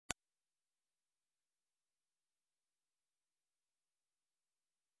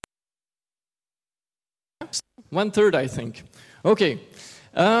1/3, I think. Okay.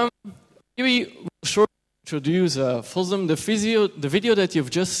 We will shortly introduce FOSDEM. The video that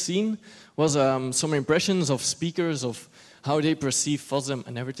you've just seen was some impressions of speakers of how they perceive FOSDEM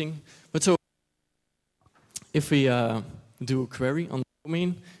and everything. But so, if we do a query on the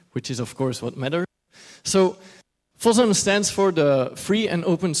domain, which is of course what matters. So, FOSDEM stands for the Free and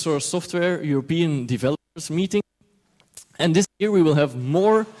Open Source Software European Developers Meeting. And this year we will have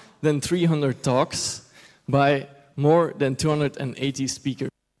more than 300 talks by more than 280 speakers,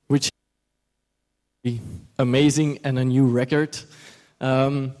 which is amazing and a new record.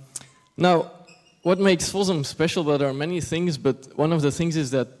 Now, what makes FOSDEM special? Well, there are many things, but one of the things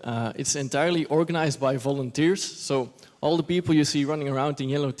is that it's entirely organized by volunteers. So all the people you see running around in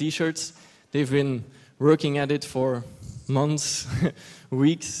yellow t-shirts, they've been working at it for months,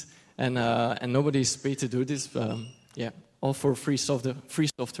 weeks, and nobody's paid to do this. Yeah, all for free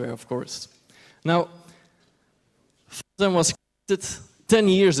software, of course. Now, FOSDEM was created 10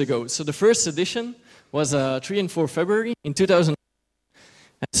 years ago. So the first edition was 3 and 4 February in 2000.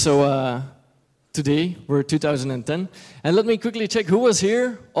 And so today we're 2010. And let me quickly check who was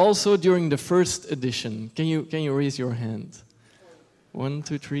here also during the first edition. Can you raise your hand? 1,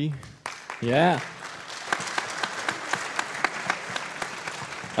 2, 3. Yeah.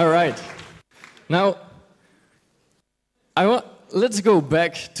 All right. Now, let's go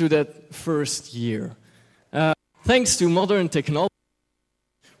back to that first year. Thanks to modern technology,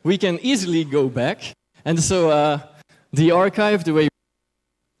 we can easily go back. And so the archive, the way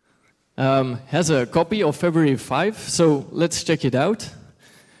has a copy of February 5. So let's check it out.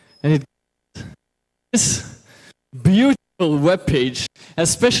 And it is beautiful web page.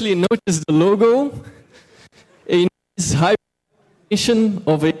 Especially notice the logo. A nice hybridization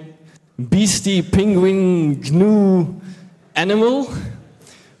of a beastie penguin GNU animal.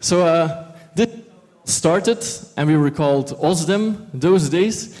 So this started, and we were called OSDEM those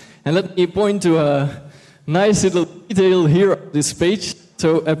days. And let me point to a nice little detail here on this page.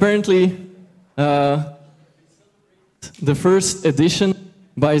 So apparently, the first edition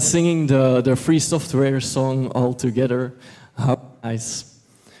by singing the free software song all together. How nice.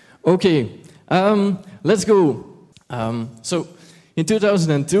 Okay, let's go. So in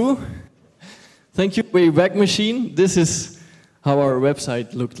 2002, thank you Wayback Machine. This is how our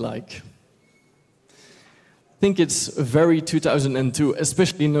website looked like. I think it's very 2002,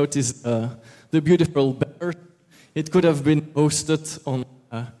 especially notice the beautiful banner. It could have been hosted on,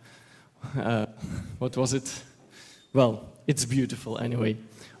 what was it? Well, it's beautiful anyway.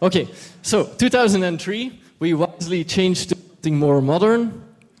 Okay, so 2003, we wisely changed to something more modern.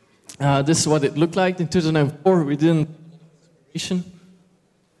 This is what it looked like. In 2004, we didn't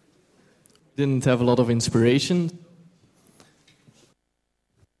have a lot of inspiration.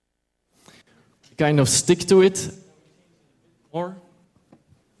 Kind of stick to it. Or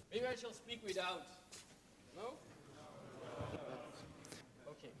maybe I shall speak without. No?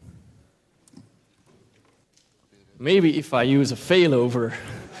 Okay. Maybe if I use a failover.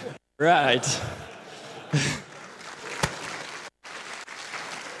 Right.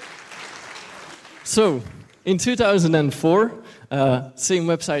 So, in 2004, same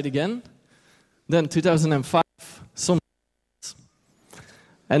website again. Then 2005, some.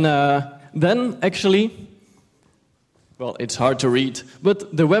 And then, actually, well, it's hard to read,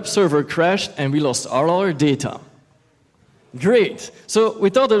 but the web server crashed and we lost all our data. Great. So we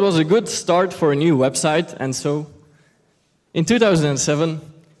thought it was a good start for a new website, and so in 2007,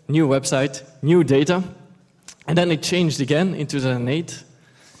 new website, new data, and then it changed again in 2008.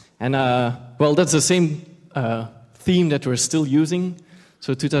 And, well, that's the same theme that we're still using,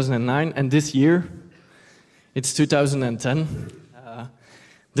 so 2009, and this year, it's 2010.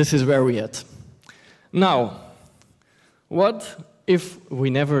 This is where we're at. Now, what if we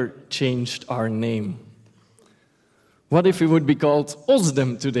never changed our name? What if we would be called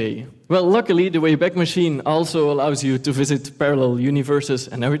OSDEM today? Well, luckily, the Wayback Machine also allows you to visit parallel universes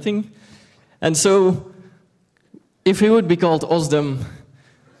and everything. And so, if we would be called OSDEM...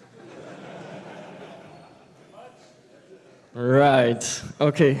 Right,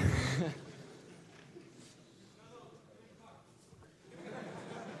 okay.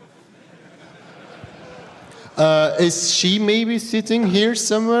 Is she maybe sitting here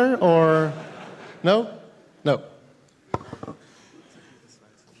somewhere, or no? No.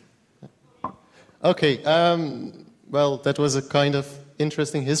 Okay. Well, that was a kind of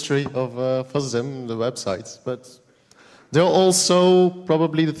interesting history of FOSDEM, the websites, but there are also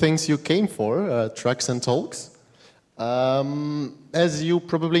probably the things you came for, tracks and talks. As you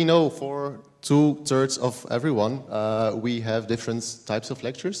probably know, for 2/3 of everyone, we have different types of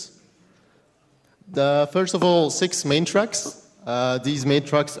lectures. First of all, 6 main tracks. These main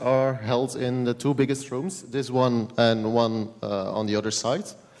tracks are held in the 2 biggest rooms, this one and one on the other side.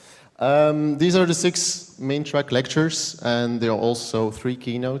 These are the 6 main track lectures, and there are also 3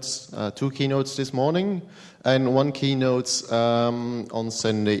 keynotes. 2 keynotes this morning, and 1 keynote on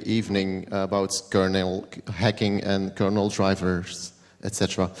Sunday evening about kernel hacking and kernel drivers,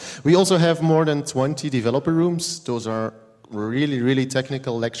 etc. We also have more than 20 developer rooms. Those are really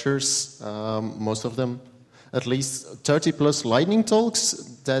technical lectures, most of them. At least 30 plus lightning talks.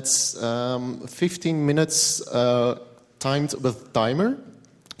 That's 15 minutes timed with timer.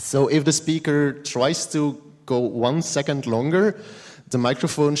 So if the speaker tries to go 1 second longer, the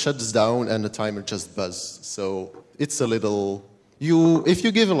microphone shuts down and the timer just buzzes. So it's a little... If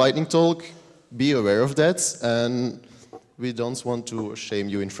you give a lightning talk, be aware of that, and we don't want to shame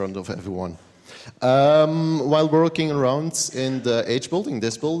you in front of everyone. While working around in the H building,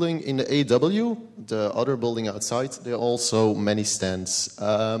 this building, in the AW, the other building outside, there are also many stands.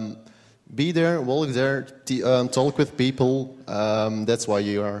 Be there, walk there, talk with people. That's why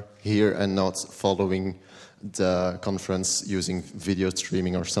you are here and not following the conference using video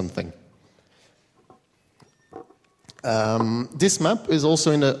streaming or something. This map is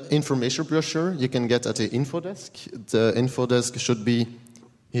also in the information brochure you can get at the info desk. The info desk should be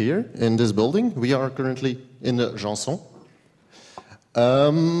here in this building. We are currently in the Janson.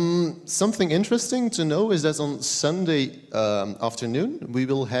 Something interesting to know is that on Sunday afternoon we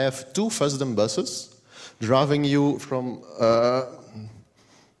will have 2 FOSDEM buses driving you from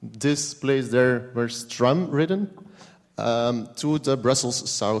this place there where it's tram ridden to the Brussels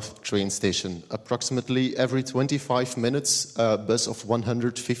South train station. Approximately every 25 minutes a bus of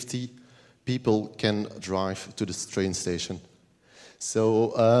 150 people can drive to this train station.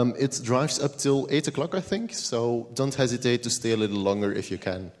 So it drives up till 8 o'clock, I think, so don't hesitate to stay a little longer if you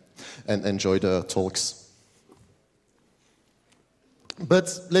can and enjoy the talks.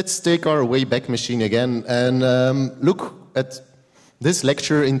 But let's take our Wayback Machine again and look at this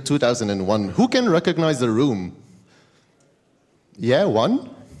lecture in 2001. Who can recognize the room? Yeah, 1?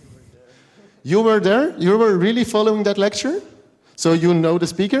 You were there? You were really following that lecture? So you know the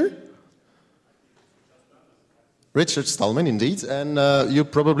speaker? Richard Stallman, indeed, and you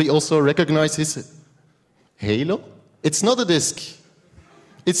probably also recognize his halo. It's not a disc,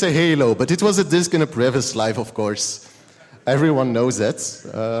 it's a halo, but it was a disc in a previous life, of course. Everyone knows that.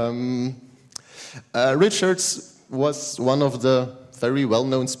 Richard was one of the very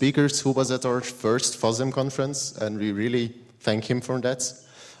well-known speakers who was at our first FOSDEM conference, and we really thank him for that.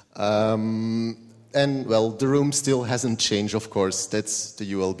 And, well, the room still hasn't changed, of course, that's the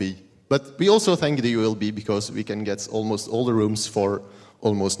ULB. But we also thank the ULB because we can get almost all the rooms for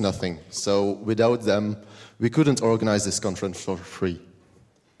almost nothing. So without them, we couldn't organize this conference for free.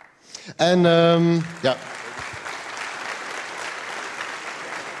 And yeah.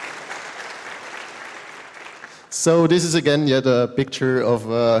 So this is again yet a picture of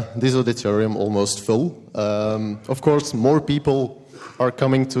this auditorium almost full. Of course, more people are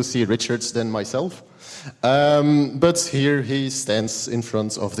coming to see Richards than myself. But here he stands in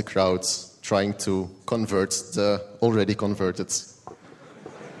front of the crowds, trying to convert the already converted.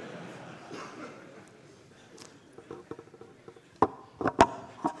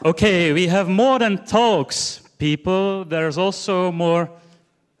 Okay, we have more than talks, people. There's also more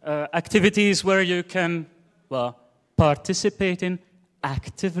activities where you can, well, participate in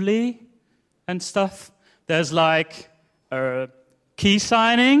actively and stuff. There's like key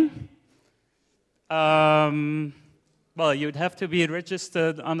signing. Well, you'd have to be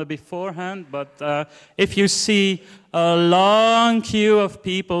registered on the beforehand, but if you see a long queue of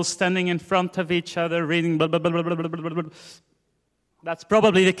people standing in front of each other reading blah, blah, blah, blah, blah, blah, blah, blah, that's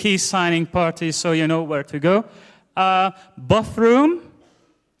probably the key signing party, so you know where to go. Buff room.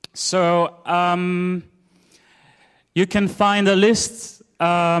 So you can find a list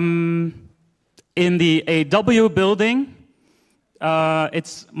in the AW building.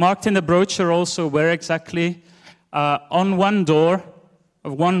 It's marked in the brochure also where exactly, on one door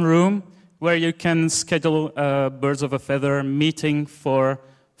of one room where you can schedule a birds of a feather meeting for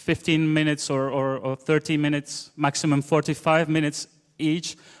 15 minutes or 30 minutes, maximum 45 minutes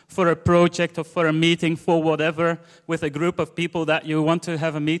each for a project or for a meeting for whatever with a group of people that you want to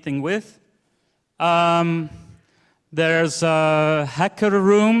have a meeting with. There's hacker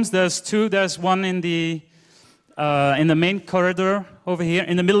rooms, there's 2, there's one in the main corridor over here,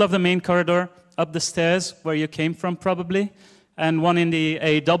 in the middle of the main corridor, up the stairs where you came from probably, and one in the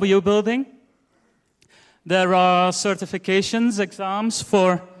AW building. There are certifications, exams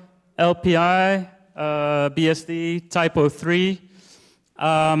for LPI, BSD, Typo 3.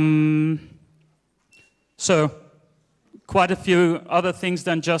 So, quite a few other things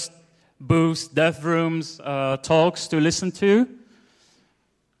than just booths, dev rooms, talks to listen to.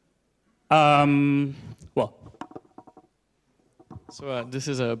 So this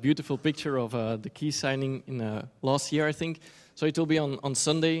is a beautiful picture of the key signing in last year, I think. So it will be on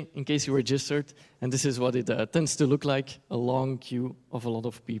Sunday, in case you registered. And this is what it tends to look like, a long queue of a lot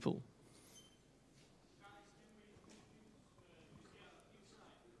of people.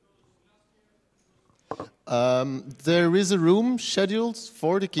 There is a room scheduled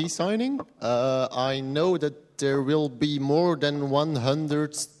for the key signing. I know that there will be more than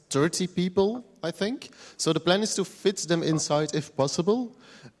 130 people, I think. So the plan is to fit them inside if possible.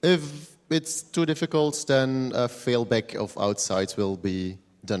 If it's too difficult, then a failback of outside will be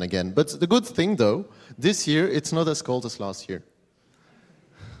done again. But the good thing, though, this year it's not as cold as last year.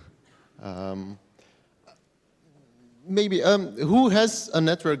 Who has a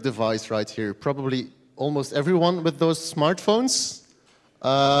network device right here? Probably almost everyone with those smartphones.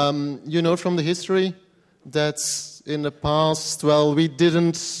 You know from the history that in the past, well, we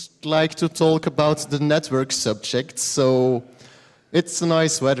didn't like to talk about the network subject, so it's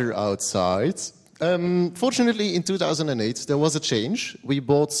nice weather outside. Fortunately, in 2008, there was a change. We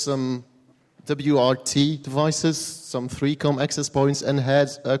bought some WRT devices, some 3Com access points, and had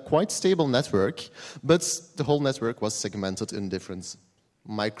a quite stable network, but the whole network was segmented in different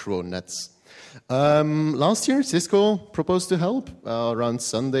micro nets. Last year, Cisco proposed to help. Around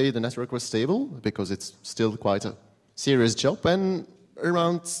Sunday, the network was stable, because it's still quite a serious job, and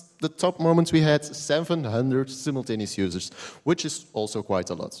around the top moment we had 700 simultaneous users, which is also quite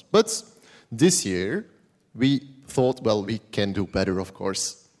a lot. But this year, we thought, well, we can do better, of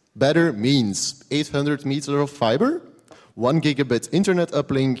course. Better means 800 meters of fiber, 1 gigabit internet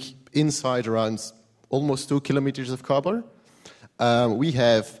uplink inside around almost 2 kilometers of copper. We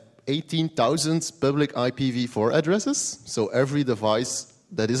have 18,000 public IPv4 addresses, so every device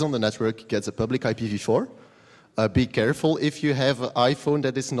that is on the network gets a public IPv4. Be careful if you have an iPhone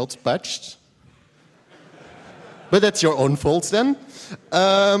that is not patched. But that's your own fault then.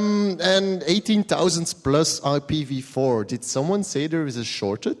 And 18,000 plus IPv4. Did someone say there is a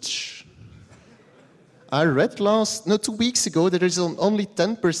shortage? I read 2 weeks ago that there is only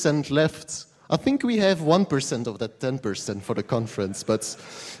 10% left. I think we have 1% of that 10% for the conference, but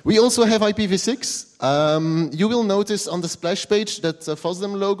we also have IPv6. You will notice on the splash page that the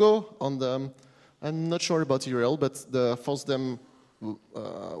FOSDEM logo on the, I'm not sure about the URL, but the FOSDEM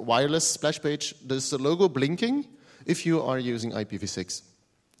wireless splash page, there's the logo blinking if you are using IPv6.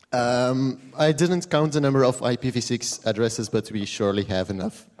 I didn't count the number of IPv6 addresses, but we surely have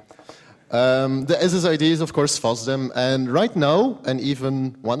enough. The SSID is, of course, FOSDEM, and right now, and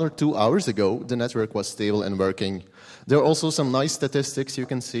even 1 or 2 hours ago, the network was stable and working. There are also some nice statistics you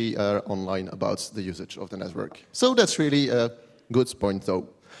can see online about the usage of the network. So that's really a good point, though.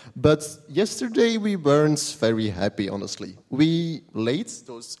 But yesterday, we weren't very happy, honestly. We laid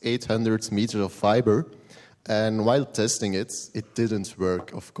those 800 meters of fiber, and while testing it, it didn't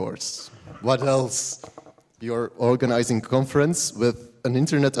work, of course. What else? You're organizing a conference with an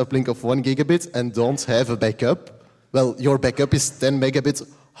internet uplink of 1 gigabit and don't have a backup. Well, your backup is 10 megabits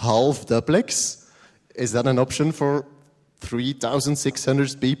half duplex. Is that an option for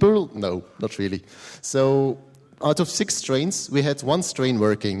 3,600 people? No, not really. So out of 6 strains, we had 1 strain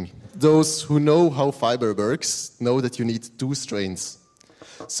working. Those who know how fiber works know that you need 2 strains.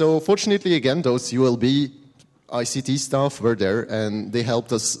 So fortunately, again, those ULB ICT staff were there, and they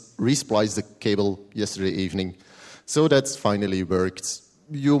helped us resplice the cable yesterday evening. So that finally worked.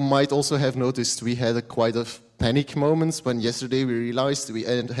 You might also have noticed we had quite a panic moments when yesterday we realized we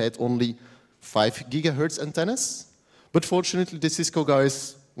had only 5 gigahertz antennas. But fortunately, the Cisco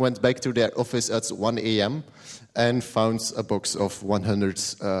guys went back to their office at 1 a.m. and found a box of 100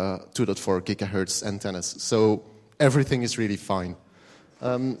 2.4 gigahertz antennas. So everything is really fine.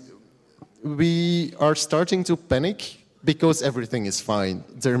 We are starting to panic because everything is fine.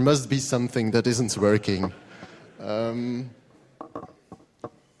 There must be something that isn't working.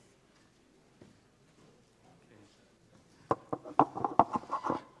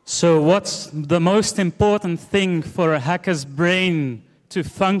 So what's the most important thing for a hacker's brain to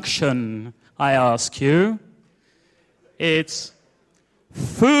function, I ask you? It's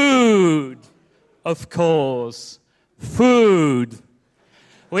food, of course. Food.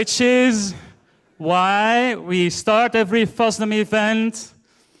 Which is why we start every FOSDEM event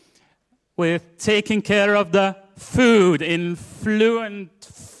with taking care of the food in fluid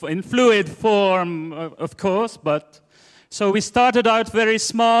form, of course. But so we started out very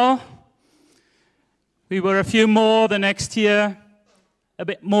small. We were a few more the next year, a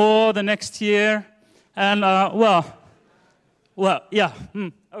bit more the next year. And, yeah,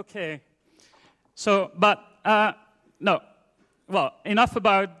 okay. So, but, no. Well, enough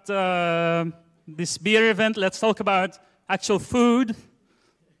about this beer event. Let's talk about actual food.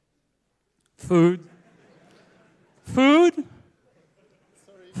 Food. Food?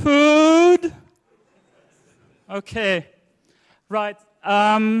 Food? Okay. Right.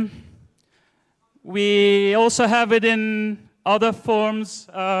 We also have it in other forms,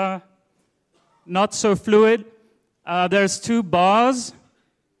 not so fluid. There's 2 bars.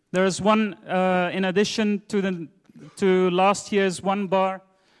 There's one, in addition to last year's 1 bar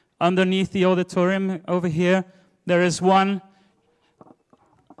underneath the auditorium over here. There is one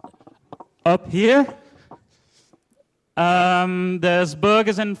up here. There's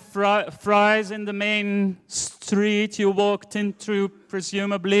burgers and fries in the main street you walked into,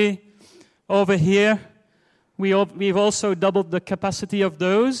 presumably. Over here, we've also doubled the capacity of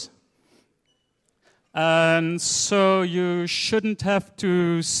those. And so you shouldn't have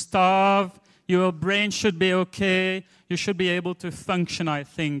to starve. Your brain should be okay. You should be able to function, I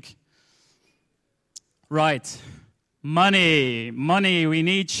think. Right. Money. Money. We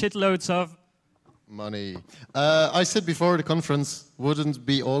need shitloads of money. I said before the conference wouldn't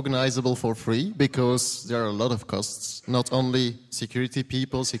be organizable for free because there are a lot of costs. Not only security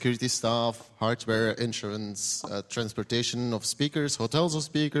people, security staff, hardware, insurance, transportation of speakers, hotels of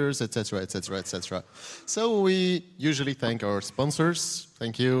speakers, etc., etc., etc. So we usually thank our sponsors.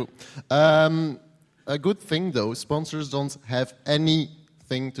 Thank you. A good thing though, sponsors don't have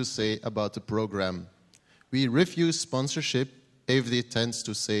anything to say about the program. We refuse sponsorship if they tend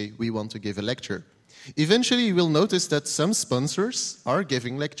to say we want to give a lecture. Eventually, you will notice that some sponsors are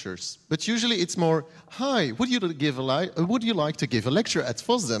giving lectures, but usually it's more, "Hi, would you like to give a lecture at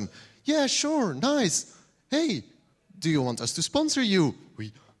FOSDEM?" "Yeah, sure, nice. Hey, do you want us to sponsor you?"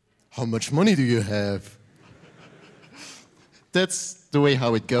 "How much money do you have?" That's the way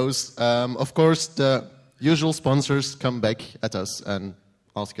how it goes. Of course, the usual sponsors come back at us and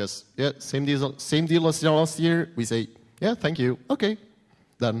ask us, "Yeah, same deal as last year." We say, "Yeah, thank you. Okay,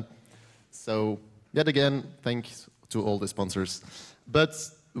 done." So. Yet again, thanks to all the sponsors. But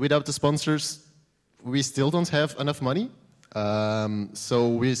without the sponsors, we still don't have enough money. So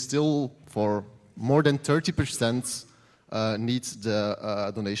we still, for more than 30%, need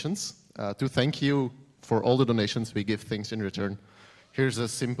the donations. To thank you for all the donations, we give things in return. Here's a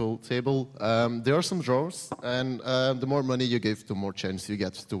simple table. There are some drawers, and the more money you give, the more chance you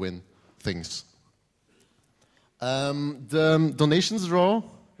get to win things. The donations draw.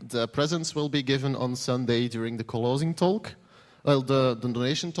 The presents will be given on Sunday during the closing talk, the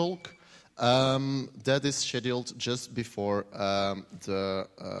donation talk. That is scheduled just before the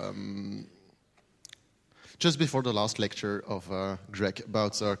last lecture of Greg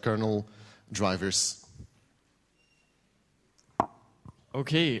about our kernel drivers.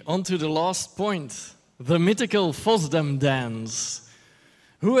 Okay, on to the last point, the mythical FOSDEM dance.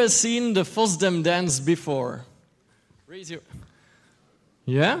 Who has seen the FOSDEM dance before? Raise your...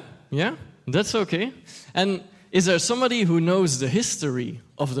 Yeah, that's okay. And is there somebody who knows the history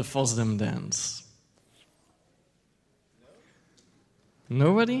of the FOSDEM dance?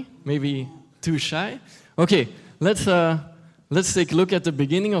 Nobody? Maybe too shy? Okay, let's take a look at the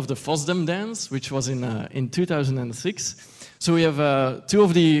beginning of the FOSDEM dance, which was in 2006. So we have 2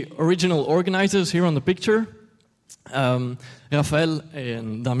 of the original organizers here on the picture, Raphael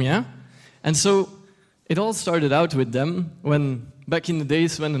and Damien. And so it all started out with them back in the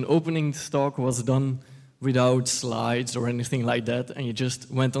days when an opening talk was done without slides or anything like that, and you just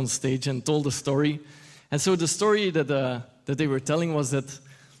went on stage and told a story. And so the story that they were telling was that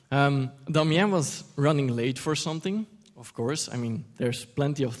Damien was running late for something. Of course, I mean, there's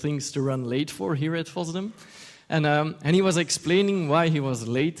plenty of things to run late for here at FOSDEM. And he was explaining why he was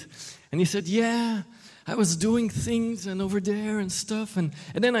late. And he said, "Yeah, I was doing things and over there and stuff, and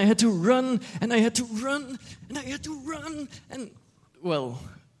then I had to run, and I had to run, and I had to run, and..." Well,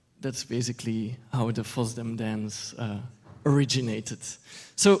 that's basically how the FOSDEM dance originated.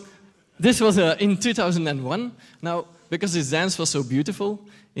 So this was in 2001. Now, because this dance was so beautiful,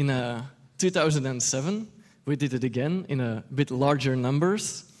 in 2007, we did it again in a bit larger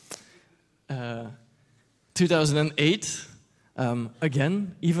numbers. 2008,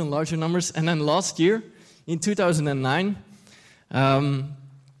 again, even larger numbers. And then last year, in 2009.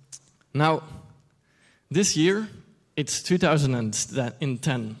 Now, this year, it's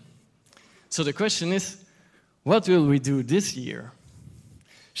 2010. So the question is, what will we do this year?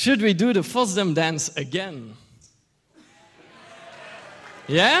 Should we do the FOSDEM dance again?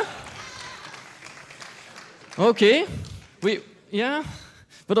 Yeah? Okay.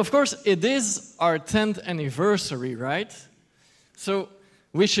 But But of course, it is our 10th anniversary, right? So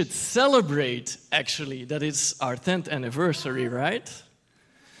we should celebrate, actually, that it's our 10th anniversary, right?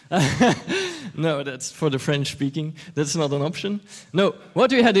 No, that's for the French-speaking. That's not an option. No,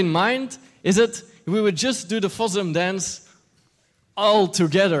 what we had in mind is that we would just do the FOSDEM dance all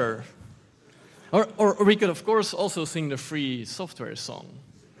together. Or we could, of course, also sing the free software song.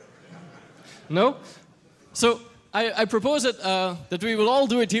 No? So I propose that we will all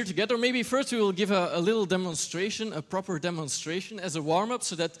do it here together. Maybe first we will give a little demonstration, a proper demonstration as a warm-up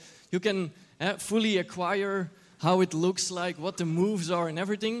so that you can fully acquire how it looks like, what the moves are and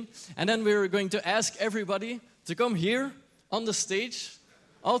everything. And then we're going to ask everybody to come here on the stage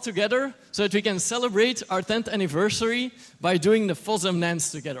all together so that we can celebrate our 10th anniversary by doing the FOSDEM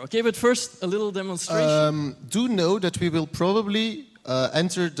dance together. Okay, but first a little demonstration. Do know that we will probably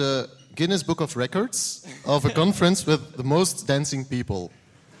enter the Guinness Book of Records of a conference with the most dancing people.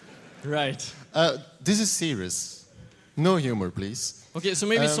 Right. This is serious. No humor, please. Okay, so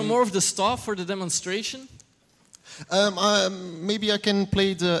maybe some more of the stuff for the demonstration? Maybe I can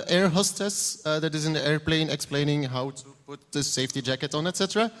play the air hostess that is in the airplane explaining how to put the safety jacket on,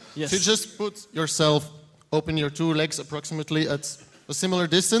 etc. Yes. So just put yourself, open your two legs approximately at a similar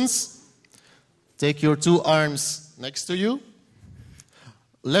distance. Take your two arms next to you.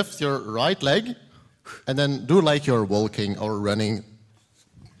 Lift your right leg, and then do like you're walking or running.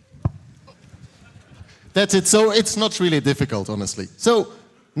 That's it. So it's not really difficult, honestly. So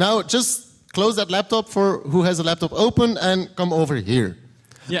now just close that laptop for who has a laptop open and come over here.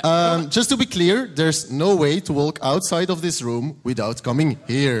 Yeah. Just to be clear, there's no way to walk outside of this room without coming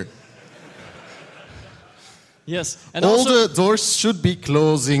here. Yes. And all also, the doors should be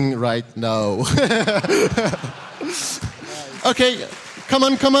closing right now. Okay, come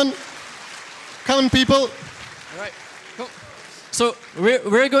on, come on. Come on, people. All right. Come. So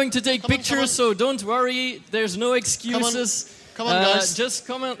we're going to take pictures, so don't worry. There's no excuses. Come on, guys. Just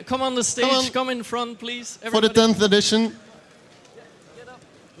come on the stage. Come in front, please. For the 10th edition. Get up.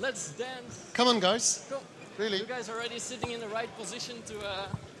 Let's dance. Come on, guys. Go. Really? You guys are already sitting in the right position to...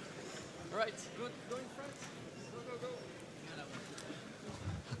 Right. Good. Go in front. Go.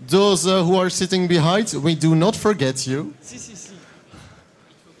 Those who are sitting behind, we do not forget you. Si.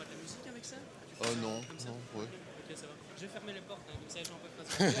 Non.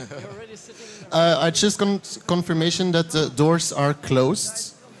 You're already sitting in the I just got confirmation that the doors are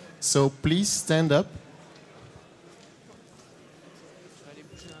closed, so please stand up.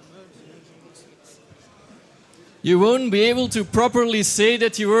 You won't be able to properly say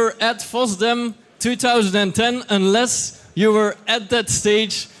that you were at FOSDEM 2010 unless you were at that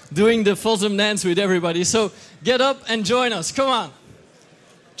stage doing the FOSDEM dance with everybody. So get up and join us. Come on.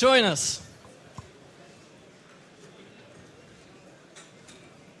 Join us.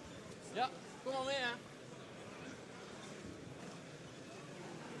 Yeah, come on, man.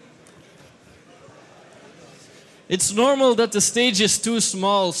 It's normal that the stage is too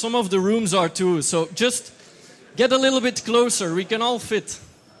small. Some of the rooms are too. So just get a little bit closer. We can all fit.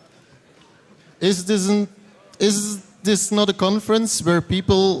 Is this not a conference where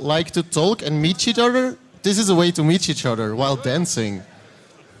people like to talk and meet each other? This is a way to meet each other while dancing.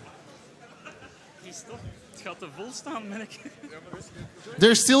 Christophe, het gaat te vol staan, merk.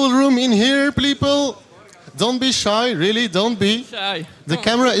 There's still room in here, people. Don't be shy, really, don't be. Shy. The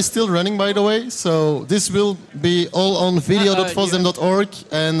camera is still running, by the way, so this will be all on video.fosdem.org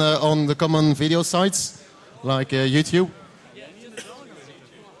and on the common video sites, like YouTube.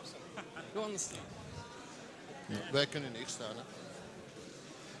 Go on the stage. Wij kunnen niet staan, hè.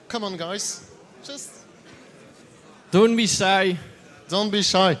 Come on, guys. Just Don't be shy. don't be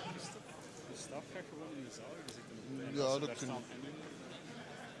shy. Ja, dat kunnen.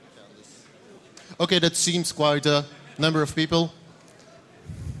 Okay, that seems quite a number of people.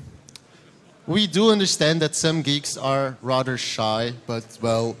 We do understand that some geeks are rather shy, but,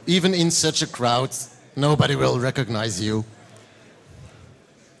 well, even in such a crowd, nobody will recognize you.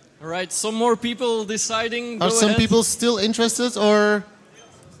 All right, some more people deciding. Are Go some ahead. people still interested, or...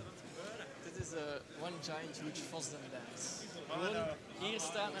 Dit is one giant huge FOSDEM dance. Gewoon hier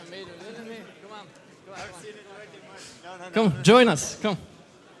staan en meedoen. Nee. Come on. Come, join us. Come.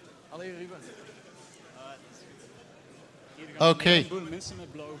 Allee, Ruben. Okay. Mensen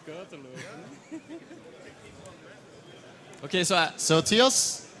met blauwe kuiten lopen. Okay, so So,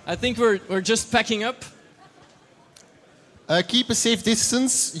 Mattias, I think we're just packing up. keep a safe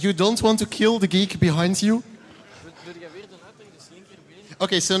distance. You don't want to kill the geek behind you.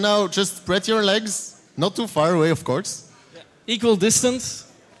 Okay, so now just spread your legs. Not too far away, of course. Equal distance.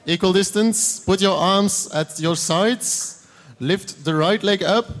 Equal distance. Put your arms at your sides. Lift the right leg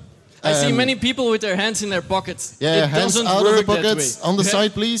up. I see many people with their hands in their pockets. Yeah, it hands doesn't out work of the that pockets. way. On the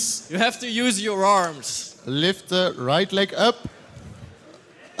side, please. You have to use your arms. Lift the right leg up.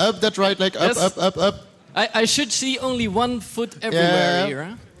 Up that right leg, up, Yes. up. I should see only one foot everywhere here.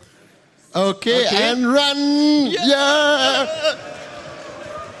 Huh? Okay, and run! Yeah!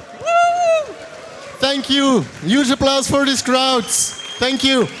 Woo! Thank you. Huge applause for these crowds. Thank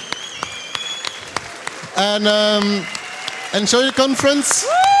you. And enjoy the conference.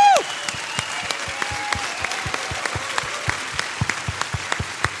 Woo!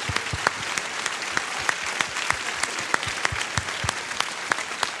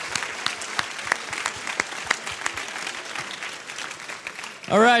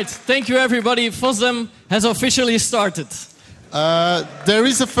 All right, thank you everybody. FOSDEM has officially started. There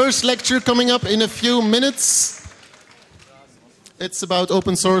is a first lecture coming up in a few minutes. It's about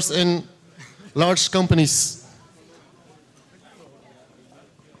open source in large companies.